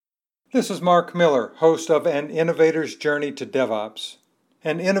This is Mark Miller, host of An Innovator's Journey to DevOps.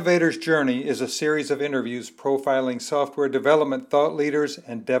 An Innovator's Journey is a series of interviews profiling software development thought leaders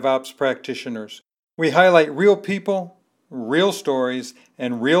and DevOps practitioners. We highlight real people, real stories,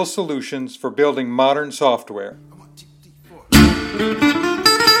 and real solutions for building modern software.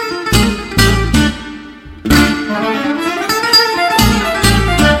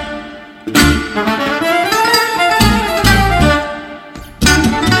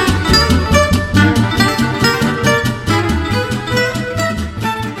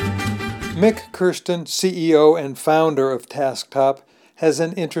 Mik Kersten, CEO and founder of TaskTop, has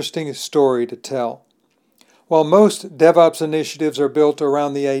an interesting story to tell. While most DevOps initiatives are built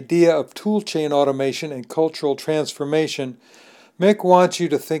around the idea of toolchain automation and cultural transformation, Mik wants you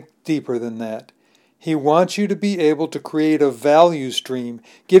to think deeper than that. He wants you to be able to create a value stream,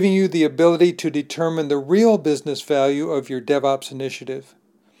 giving you the ability to determine the real business value of your DevOps initiative.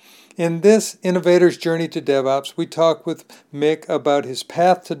 In this Innovator's Journey to DevOps, we talk with Mik about his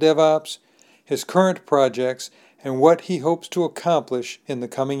path to DevOps, his current projects, and what he hopes to accomplish in the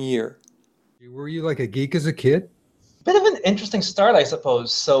coming year. Were you like a geek as a kid? Bit of an interesting start, I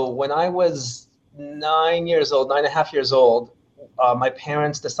suppose. So when I was 9.5 years old, my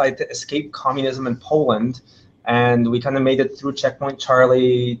parents decided to escape communism in Poland, and we kind of made it through Checkpoint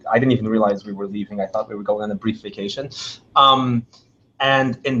Charlie. I didn't even realize we were leaving. I thought we were going on a brief vacation.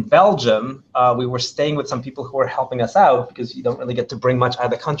 And in Belgium, we were staying with some people who were helping us out because you don't really get to bring much out of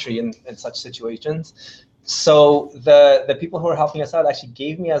the country in such situations. So the people who were helping us out actually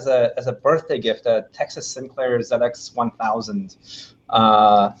gave me as a birthday gift a Texas Sinclair ZX 1000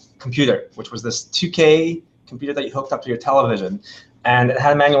 computer, which was this 2K computer that you hooked up to your television. And it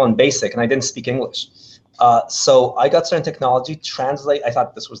had a manual in BASIC, and I didn't speak English. So I got started in technology, translate. I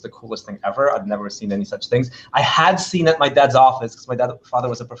thought this was the coolest thing ever. I'd never seen any such things. I had seen at my dad's office, because my father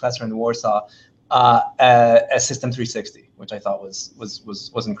was a professor in Warsaw, a System 360, which I thought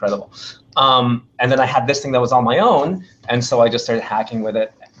was incredible. And then I had this thing that was on my own, and so I just started hacking with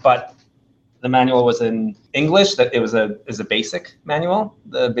it. But the manual was in English. That it was a BASIC manual.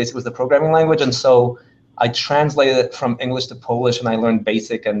 The BASIC was the programming language, and so I translated it from English to Polish, and I learned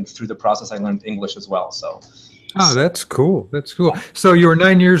BASIC, and through the process, I learned English as well. Oh, that's cool. That's cool. So you were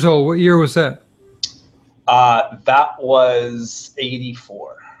 9 years old. What year was that? That was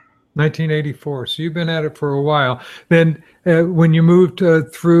 84. 1984. So you've been at it for a while. Then when you moved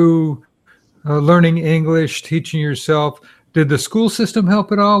through learning English, teaching yourself, did the school system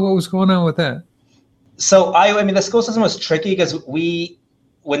help at all? What was going on with that? So I mean, the school system was tricky because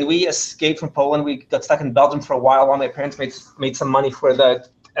when we escaped from Poland, we got stuck in Belgium for a while my parents made some money for that,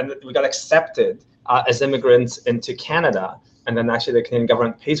 and we got accepted as immigrants into Canada. And then actually the Canadian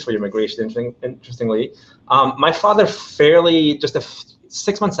government pays for your immigration, interestingly. My father just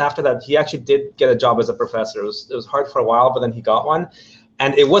 6 months after that, he actually did get a job as a professor. It was hard for a while, but then he got one.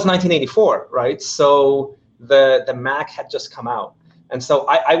 And it was 1984, right? So the Mac had just come out. And so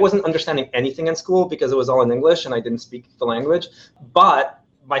I wasn't understanding anything in school because it was all in English and I didn't speak the language. But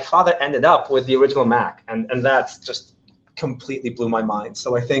my father ended up with the original Mac, and that's just completely blew my mind.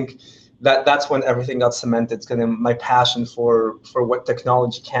 So I think that's when everything got cemented. It's kind of my passion for what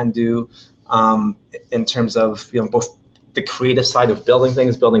technology can do in terms of both the creative side of building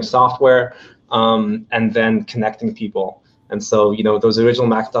things, building software, and then connecting people. And so those original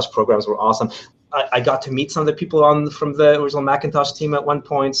Macintosh programs were awesome. I got to meet some of the people from the original Macintosh team at one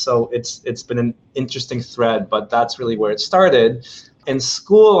point, so it's been an interesting thread. But that's really where it started. In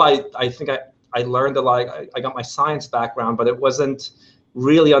school, I think I learned a lot. I got my science background, but it wasn't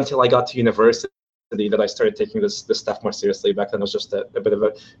really until I got to university that I started taking this stuff more seriously. Back then, it was just a bit of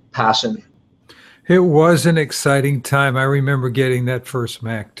a passion. It was an exciting time. I remember getting that first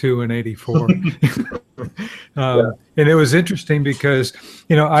Mac too in '84. And it was interesting because,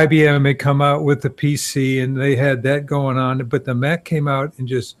 IBM had come out with the PC and they had that going on, but the Mac came out and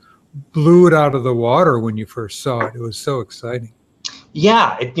just blew it out of the water when you first saw it. It was so exciting.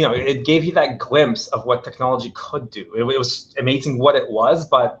 Yeah, it gave you that glimpse of what technology could do. It was amazing what it was,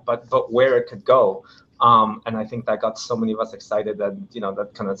 but where it could go. And I think that got so many of us excited that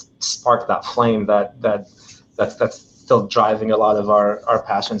that kind of sparked that flame that's still driving a lot of our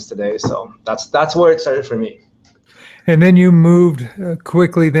passions today. So that's where it started for me. And then you moved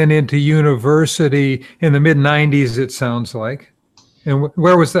quickly then into university in the mid '90s. It sounds like. And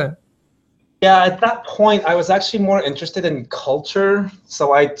where was that? Yeah, at that point, I was actually more interested in culture.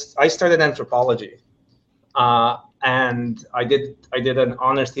 So I started anthropology, and I did an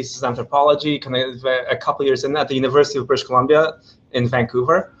honors thesis in anthropology kind of a couple years in at the University of British Columbia in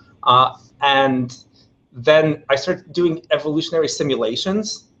Vancouver, and then I started doing evolutionary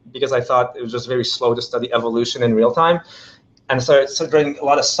simulations because I thought it was just very slow to study evolution in real time. And so I started writing a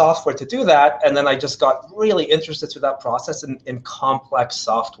lot of software to do that. And then I just got really interested through that process in complex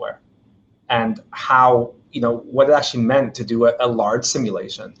software and how, what it actually meant to do a large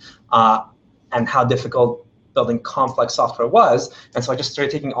simulation, and how difficult building complex software was. And so I just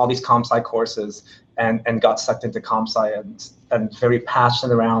started taking all these comp sci courses and got sucked into comp sci and very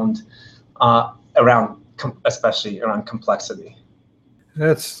passionate around especially around complexity.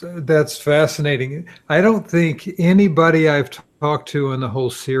 That's fascinating. I don't think anybody I've talked to in the whole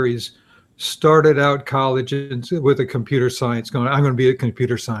series started out college with a computer science going, I'm going to be a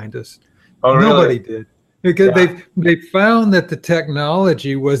computer scientist. Oh, really? Nobody did. Because Yeah. they found that the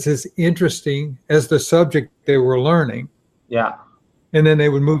technology was as interesting as the subject they were learning. Yeah. And then they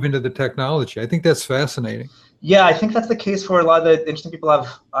would move into the technology. I think that's fascinating. Yeah, I think that's the case for a lot of the interesting people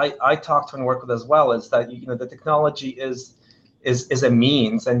I talk to and work with as well, is that the technology is a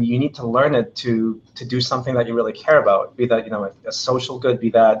means, and you need to learn it to do something that you really care about, be that a social good,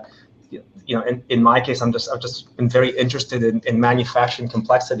 be that in my case I've just been very interested in manufacturing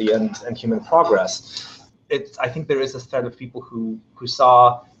complexity and human progress. I think there is a set of people who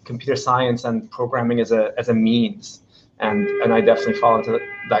saw computer science and programming as a means, and I definitely fall into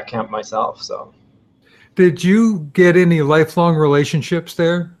that camp myself. So. Did you get any lifelong relationships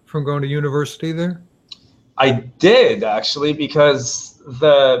there from going to university there? I did, actually, because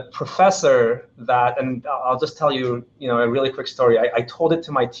the professor and I'll just tell you, a really quick story. I told it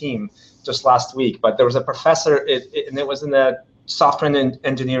to my team just last week, but there was a professor, and it was in a software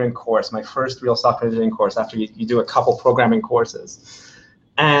engineering course, my first real software engineering course after you do a couple programming courses.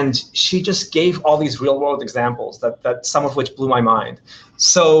 And she just gave all these real world examples that some of which blew my mind.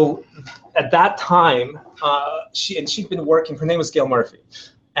 So at that time, she'd been working, her name was Gail Murphy,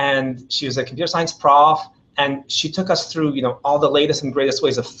 and she was a computer science prof, and she took us through, all the latest and greatest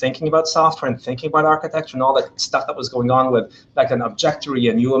ways of thinking about software and thinking about architecture and all the stuff that was going on with like an Objectory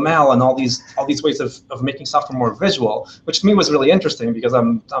and UML and all these ways of making software more visual, which to me was really interesting because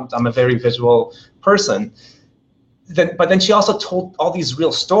I'm a very visual person. But then she also told all these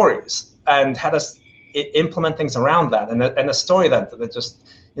real stories and had us implement things around that. And a story that just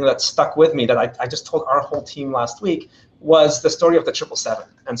that stuck with me that I just told our whole team last week was the story of the 777.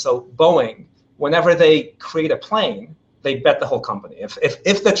 And so Boeing, whenever they create a plane, they bet the whole company. If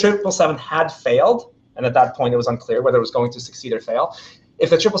the 777 had failed, and at that point it was unclear whether it was going to succeed or fail, if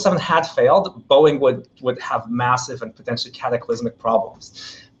the 777 had failed, Boeing would have massive and potentially cataclysmic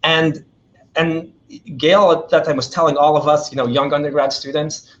problems. And Gail at that time was telling all of us, young undergrad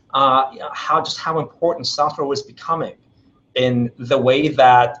students, how important software was becoming in the way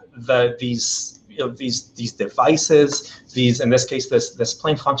that these devices, in this case, this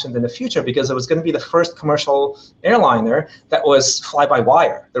plane functioned in the future, because it was going to be the first commercial airliner that was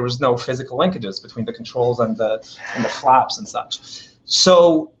fly-by-wire. There was no physical linkages between the controls and the flaps and such.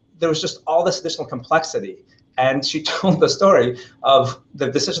 So there was just all this additional complexity. And she told the story of the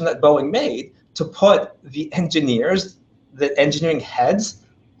decision that Boeing made to put the engineers, the engineering heads,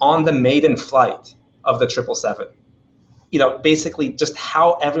 on the maiden flight of the 777. Basically just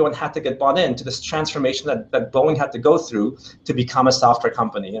how everyone had to get bought into this transformation that Boeing had to go through to become a software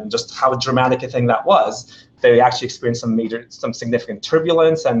company, and just how dramatic a thing that was. They actually experienced some significant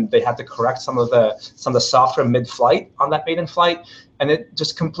turbulence, and they had to correct some of the software mid-flight on that maiden flight. And it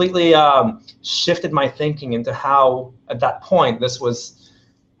just completely shifted my thinking into how, at that point, this was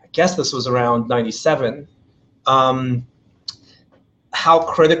around 97, how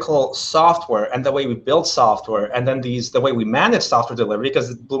critical software and the way we build software, and then the way we manage software delivery, because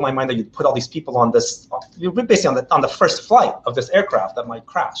it blew my mind that you'd put all these people on this, you're basically on the first flight of this aircraft that might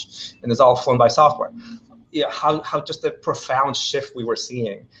crash, and is all flown by software. How just a profound shift we were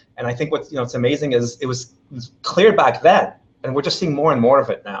seeing. And I think what's amazing is it was clear back then, and we're just seeing more and more of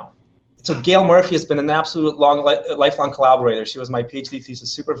it now. So Gail Murphy has been an absolute lifelong collaborator. She was my PhD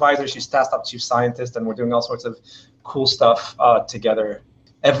thesis supervisor. She's TaskTop chief scientist, and we're doing all sorts of cool stuff together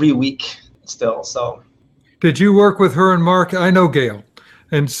every week still. So, did you work with her and Mark? I know Gail,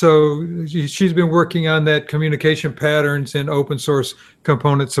 and so she's been working on that communication patterns and open source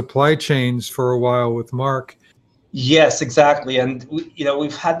component supply chains for a while with Mark. Yes, exactly. And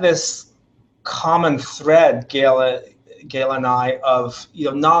we've had this common thread, Gail and I, of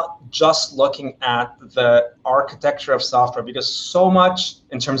not just looking at the architecture of software, because so much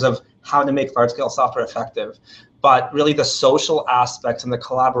in terms of how to make large-scale software effective, but really the social aspects and the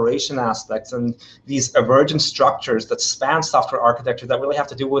collaboration aspects and these emergent structures that span software architecture that really have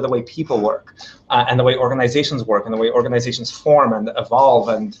to do with the way people work, and the way organizations work, and the way organizations form and evolve,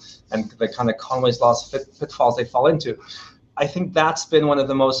 and the kind of Conway's Law's pitfalls they fall into. I think that's been one of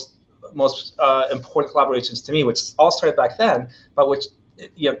the most important collaborations to me, which all started back then, but which,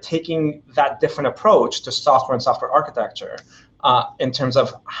 taking that different approach to software and software architecture in terms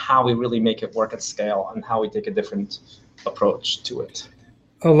of how we really make it work at scale and how we take a different approach to it.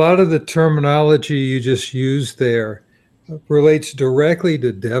 A lot of the terminology you just used there relates directly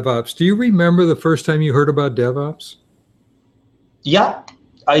to DevOps. Do you remember the first time you heard about DevOps? Yeah,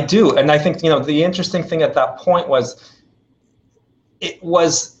 I do. And I think, the interesting thing at that point was,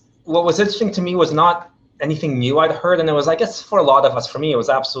 what was interesting to me was not anything new I'd heard. And it was, I guess, for a lot of us, for me, it was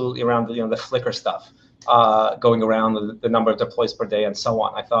absolutely around the Flickr stuff, going around the number of deploys per day and so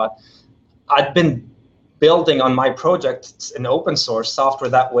on. I thought I'd been building on my project in open source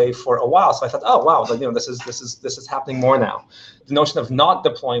software that way for a while. So I thought, oh wow, this is happening more now. The notion of not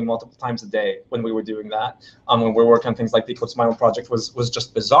deploying multiple times a day when we were doing that, when we were working on things like the Eclipse Milo project was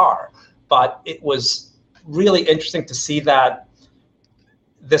just bizarre. But it was really interesting to see that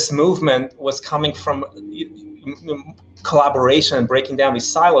this movement was coming from collaboration and breaking down these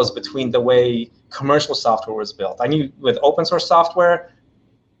silos between the way commercial software was built. I knew with open source software,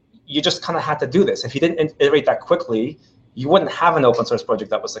 you just kind of had to do this. If you didn't iterate that quickly, you wouldn't have an open source project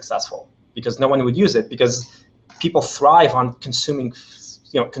that was successful, because no one would use it, because people thrive on consuming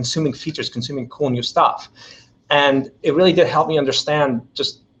features, consuming cool new stuff. And it really did help me understand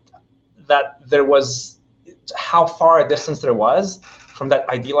just that there was, how far a distance there was from that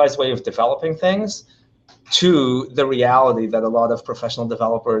idealized way of developing things to the reality that a lot of professional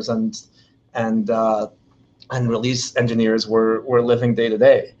developers and release engineers were living day to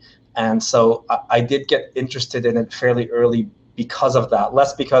day. And so I did get interested in it fairly early because of that,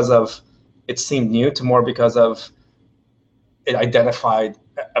 less because of it seemed new, to more because of it identified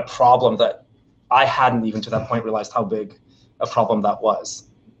a problem that I hadn't even to that point realized how big a problem that was.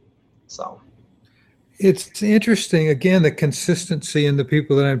 So it's interesting, again, the consistency in the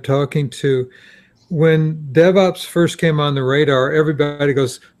people that I'm talking to. When DevOps first came on the radar, everybody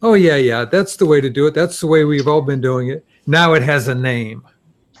goes, oh yeah, that's the way to do it. That's the way we've all been doing it. Now it has a name.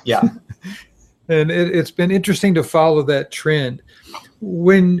 Yeah. And it's been interesting to follow that trend.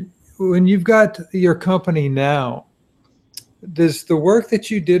 When you've got your company now, does the work that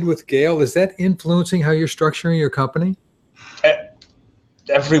you did with Gail, is that influencing how you're structuring your company?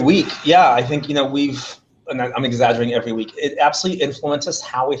 Every week, yeah. I think, and I'm exaggerating every week, it absolutely influences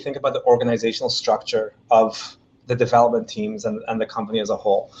how we think about the organizational structure of the development teams and the company as a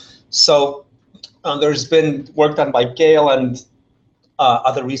whole. So there's been work done by Gail and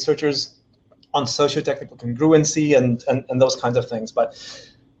other researchers on socio-technical congruency and those kinds of things. But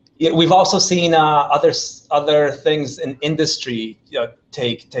we've also seen other things in industry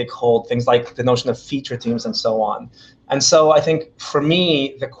take hold, things like the notion of feature teams and so on. And so I think for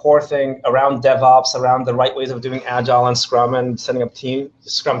me, the core thing around DevOps, around the right ways of doing Agile and Scrum and setting up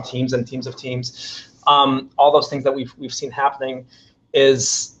Scrum teams and teams of teams, all those things that we've seen happening,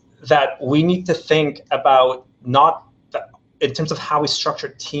 is that we need to think about not in terms of how we structure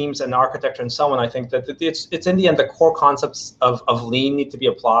teams and architecture and so on. I think that it's in the end, the core concepts of lean need to be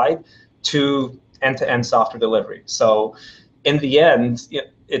applied to end-to-end software delivery. So in the end,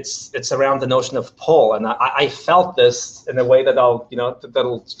 it's around the notion of pull, and I felt this in a way that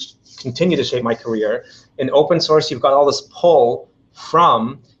that'll continue to shape my career. In open source, you've got all this pull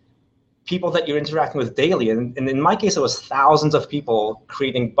from people that you're interacting with daily, and in my case, it was thousands of people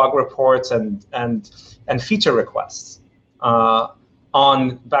creating bug reports and feature requests.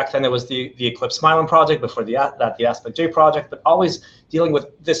 Back then it was the Eclipse Milo project, before the Aspect-J project, but always dealing with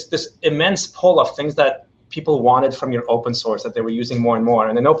this immense pull of things that people wanted from your open source that they were using more and more.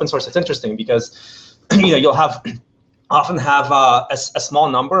 And in open source, it's interesting because you'll often have a small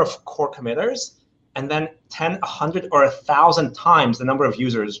number of core committers, and then 10, 100, or 1,000 times the number of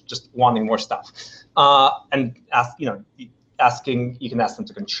users just wanting more stuff. And you can ask them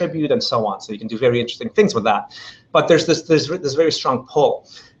to contribute and so on. So you can do very interesting things with that. But there's this very strong pull,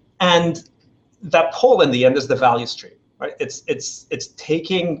 and that pull in the end is the value stream, right? It's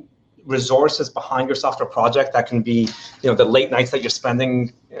taking resources behind your software project that can be the late nights that you're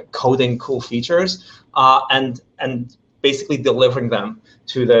spending coding cool features, and basically delivering them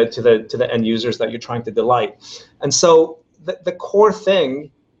to the end users that you're trying to delight. And so the core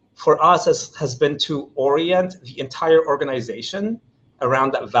thing for us has been to orient the entire organization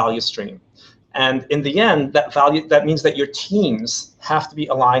around that value stream. And in the end, that means that your teams have to be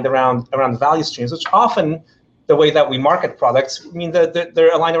aligned around value streams, which often, the way that we market products, mean that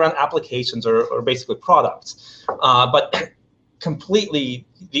they're aligned around applications or basically products. But completely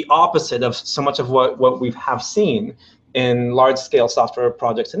the opposite of so much of what we have seen in large-scale software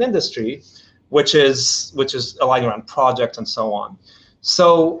projects in industry, which is aligning around projects and so on.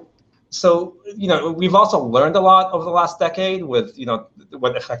 So we've also learned a lot over the last decade with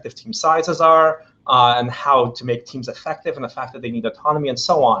what effective team sizes are and how to make teams effective and the fact that they need autonomy and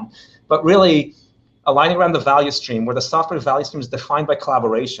so on. But really, aligning around the value stream, where the software value stream is defined by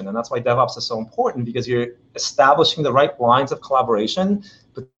collaboration. And that's why DevOps is so important, because you're establishing the right lines of collaboration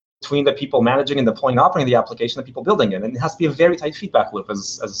between the people managing and deploying and operating the application, the people building it. And it has to be a very tight feedback loop,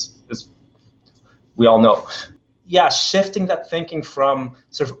 as we all know. Yeah, shifting that thinking from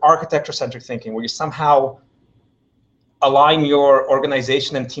sort of architecture-centric thinking, where you somehow align your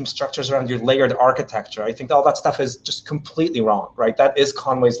organization and team structures around your layered architecture. I think all that stuff is just completely wrong, right? That is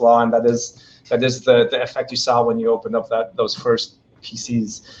Conway's Law, and that is the effect you saw when you opened up those first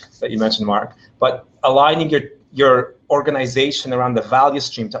PCs that you mentioned, Mark. But aligning your organization around the value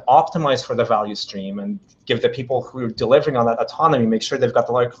stream to optimize for the value stream and give the people who are delivering on that autonomy, make sure they've got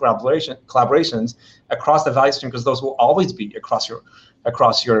the right collaborations across the value stream, because those will always be across your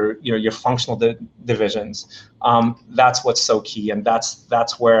functional divisions. That's what's so key, and that's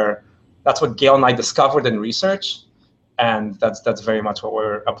what Gail and I discovered in research. And that's very much what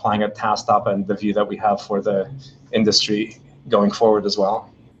we're applying at TaskTop and the view that we have for the industry going forward as well.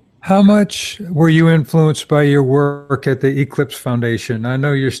 How much were you influenced by your work at the Eclipse Foundation? I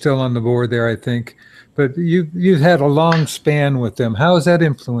know you're still on the board there, I think, but you've had a long span with them. How has that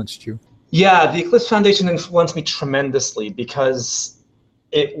influenced you? Yeah, the Eclipse Foundation influenced me tremendously, because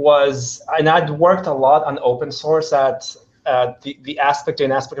I'd worked a lot on open source at the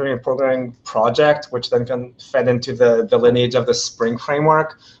aspect-oriented programming project, which then fed into the lineage of the Spring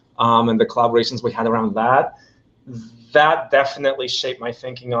framework and the collaborations we had around that. That definitely shaped my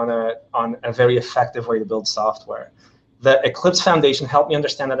thinking on a very effective way to build software. The Eclipse Foundation helped me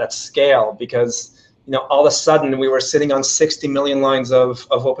understand that at scale, because all of a sudden we were sitting on 60 million lines of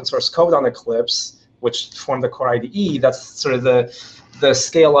open source code on Eclipse, which formed the core IDE. That's sort of the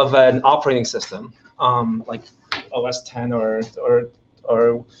scale of an operating system, like OS 10 or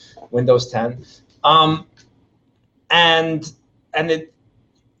Windows 10, and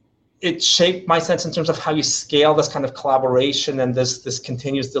it shaped my sense in terms of how you scale this kind of collaboration and this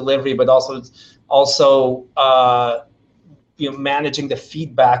continuous delivery, but also managing the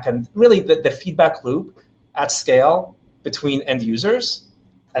feedback and really the feedback loop at scale between end users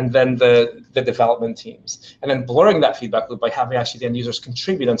and then the development teams, and then blurring that feedback loop by having actually the end users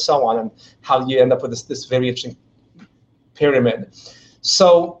contribute and so on, and how you end up with this very interesting pyramid.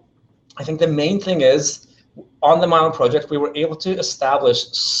 So I think the main thing is, on the Milan project, we were able to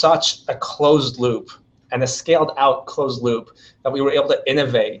establish such a closed loop and a scaled out closed loop that we were able to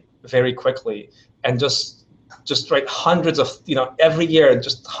innovate very quickly and just write hundreds of, every year,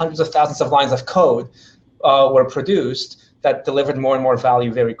 just hundreds of thousands of lines of code were produced that delivered more and more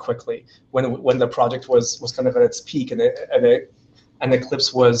value very quickly when the project was kind of at its peak and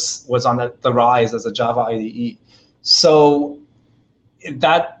Eclipse was on the rise as a Java IDE. So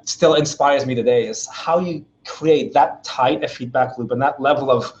that still inspires me today, is how you create that tight a feedback loop and that level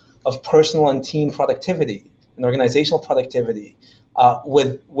of personal and team productivity and organizational productivity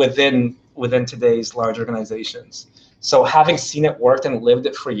within today's large organizations. So having seen it work and lived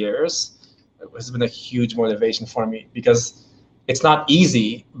it for years, it has been a huge motivation for me, because it's not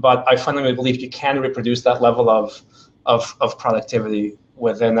easy, but I fundamentally believe you can reproduce that level of productivity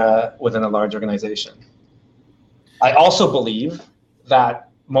within a large organization. I also believe that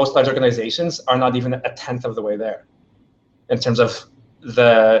most large organizations are not even a tenth of the way there in terms of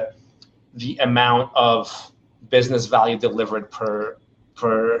the amount of business value delivered per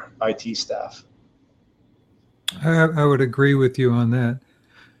IT staff. I would agree with you on that.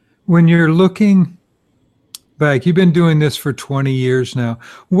 When you're looking back, you've been doing this for 20 years now.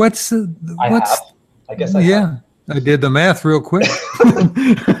 I guess I have. I did the math real quick.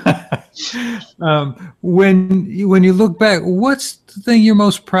 When you look back, what's the thing you're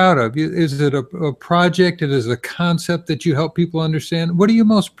most proud of? Is it a project? Is it a concept that you help people understand? What are you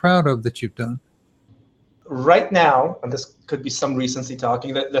most proud of that you've done? Right now, and this could be some recency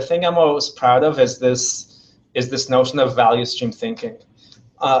talking, the thing I'm most proud of is this notion of value stream thinking,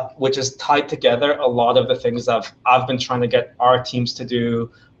 which is tied together a lot of the things I've been trying to get our teams to do.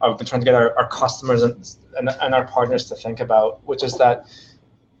 I've been trying to get our customers and our partners to think about, which is that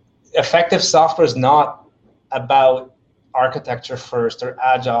effective software is not about architecture first or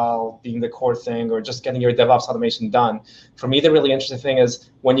agile being the core thing or just getting your DevOps automation done. For me, the really interesting thing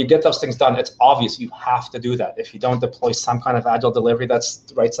is when you get those things done, it's obvious you have to do that. If you don't deploy some kind of agile delivery that's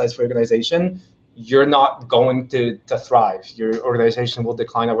the right size for your organization, you're not going to thrive. Your organization will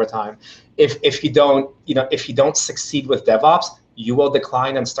decline over time. If you don't succeed with DevOps, you will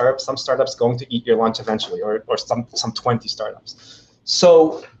decline, and some startups going to eat your lunch eventually, or some 20 startups.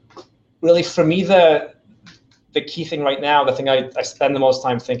 So really, for me, the key thing right now, the thing I spend the most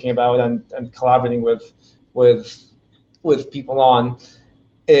time thinking about and collaborating with people on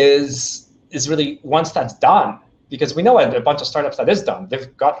is really, once that's done, because we know a bunch of startups that is done.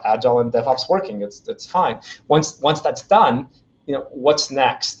 They've got Agile and DevOps working. It's fine. Once that's done, what's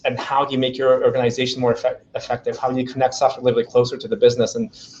next, and how do you make your organization more effective? How do you connect software delivery closer to the business,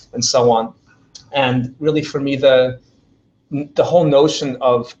 and so on? And really, for me, the whole notion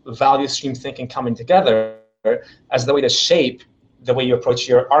of value stream thinking coming together as the way to shape the way you approach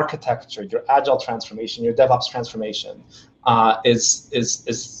your architecture, your Agile transformation, your DevOps transformation,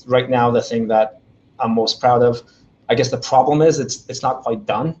 is right now the thing that I'm most proud of. I guess the problem is it's not quite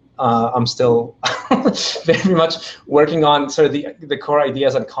done. I'm still very much working on sort of the core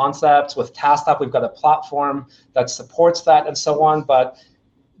ideas and concepts. With TaskTop, we've got a platform that supports that and so on. But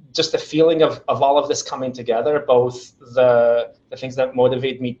just the feeling of all of this coming together, both the things that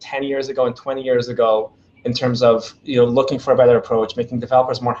motivate me 10 years ago and 20 years ago, in terms of looking for a better approach, making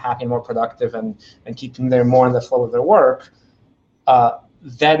developers more happy and more productive, and keeping them more in the flow of their work,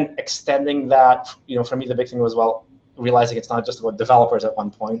 then extending that. For me, the big thing was, well, realizing it's not just about developers at one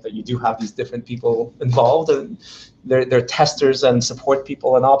point, that you do have these different people involved, and they're testers and support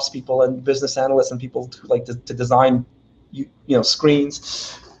people and ops people and business analysts and people who like to design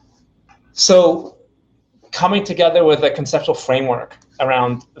screens. So coming together with a conceptual framework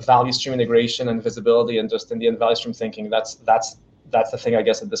around value stream integration and visibility, and just in the end value stream thinking, that's the thing, I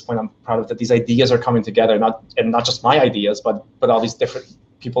guess, at this point I'm proud of, that these ideas are coming together, not just my ideas, but all these different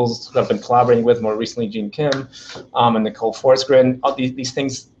people that I've been collaborating with, more recently Gene Kim and Nicole Forsgren, all these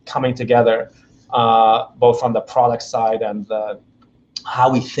things coming together, both on the product side and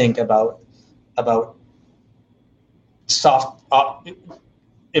how we think about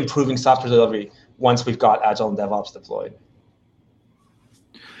improving software delivery once we've got Agile and DevOps deployed.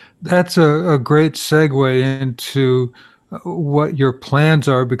 That's a great segue into what your plans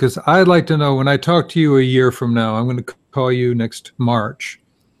are, because I'd like to know, when I talk to you a year from now, I'm going to call you next March.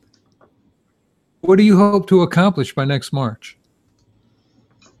 What do you hope to accomplish by next March?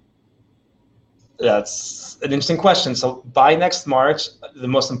 That's an interesting question. So by next March, the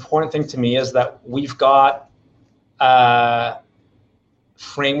most important thing to me is that we've got a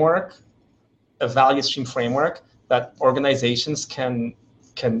framework, a value stream framework that organizations can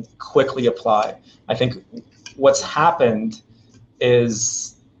quickly apply. I think what's happened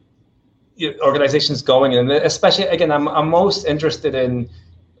is organizations going, and especially, again, I'm most interested in,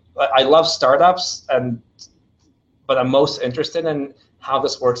 I love startups, but I'm most interested in how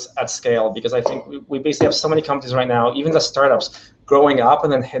this works at scale, because I think we basically have so many companies right now, even the startups, growing up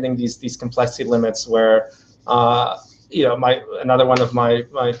and then hitting these complexity limits where, another one of my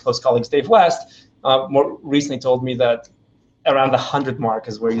close colleagues, Dave West, more recently told me that around the 100 mark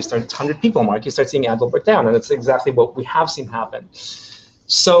is where you start, 100 people mark, you start seeing Agile break down, and it's exactly what we have seen happen.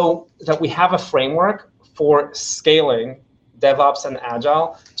 So that we have a framework for scaling DevOps and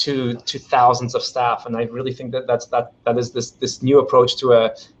Agile to thousands of staff, and I really think that is this new approach to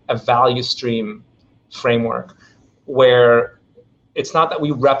a value stream framework, where it's not that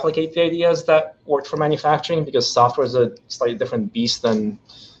we replicate the ideas that worked for manufacturing, because software is a slightly different beast than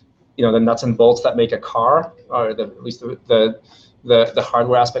the nuts and bolts that make a car, or at least the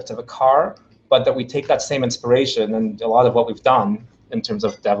hardware aspects of a car, but that we take that same inspiration, and a lot of what we've done in terms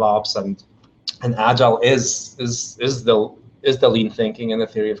of DevOps and Agile is the lean thinking and the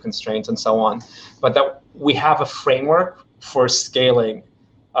theory of constraints and so on, but that we have a framework for scaling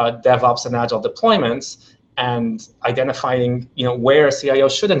DevOps and Agile deployments, and identifying where a CIO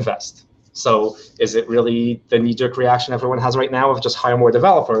should invest. So is it really the knee-jerk reaction everyone has right now of just hire more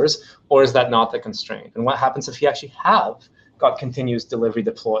developers, or is that not the constraint? And what happens if you actually have got continuous delivery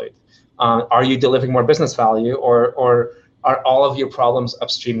deployed? Are you delivering more business value, or are all of your problems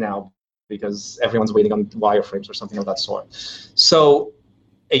upstream now because everyone's waiting on wireframes or something of that sort? So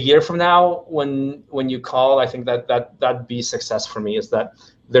a year from now, when you call, I think that'd be success for me, is that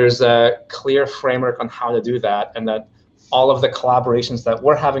there's a clear framework on how to do that, and that all of the collaborations that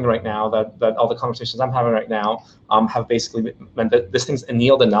we're having right now, that all the conversations I'm having right now, have basically meant that this thing's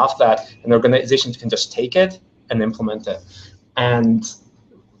annealed enough that an organization can just take it and implement it. And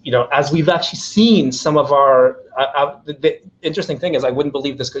as we've actually seen some of our, the interesting thing is, I wouldn't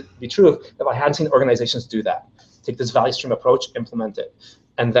believe this could be true if I hadn't seen organizations do that. Take this value stream approach, implement it.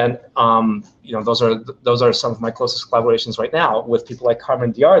 And then, those are some of my closest collaborations right now, with people like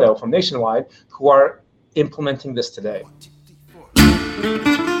Carmen Diardo from Nationwide, who are implementing this today.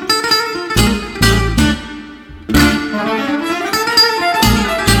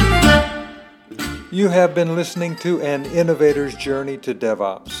 You have been listening to An Innovator's Journey to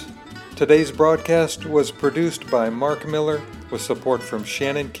DevOps. Today's broadcast was produced by Mark Miller with support from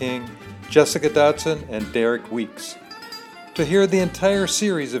Shannon King, Jessica Dodson, and Derek Weeks. To hear the entire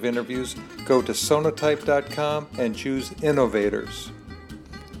series of interviews, go to sonotype.com and choose Innovators.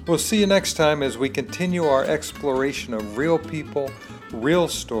 We'll see you next time as we continue our exploration of real people, real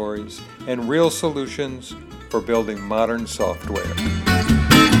stories, and real solutions for building modern software.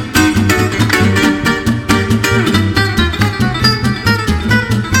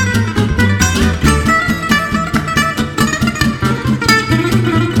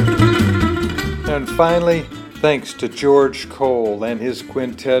 And finally, thanks to George Cole and his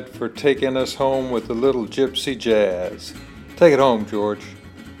quintet for taking us home with a little gypsy jazz. Take it home, George.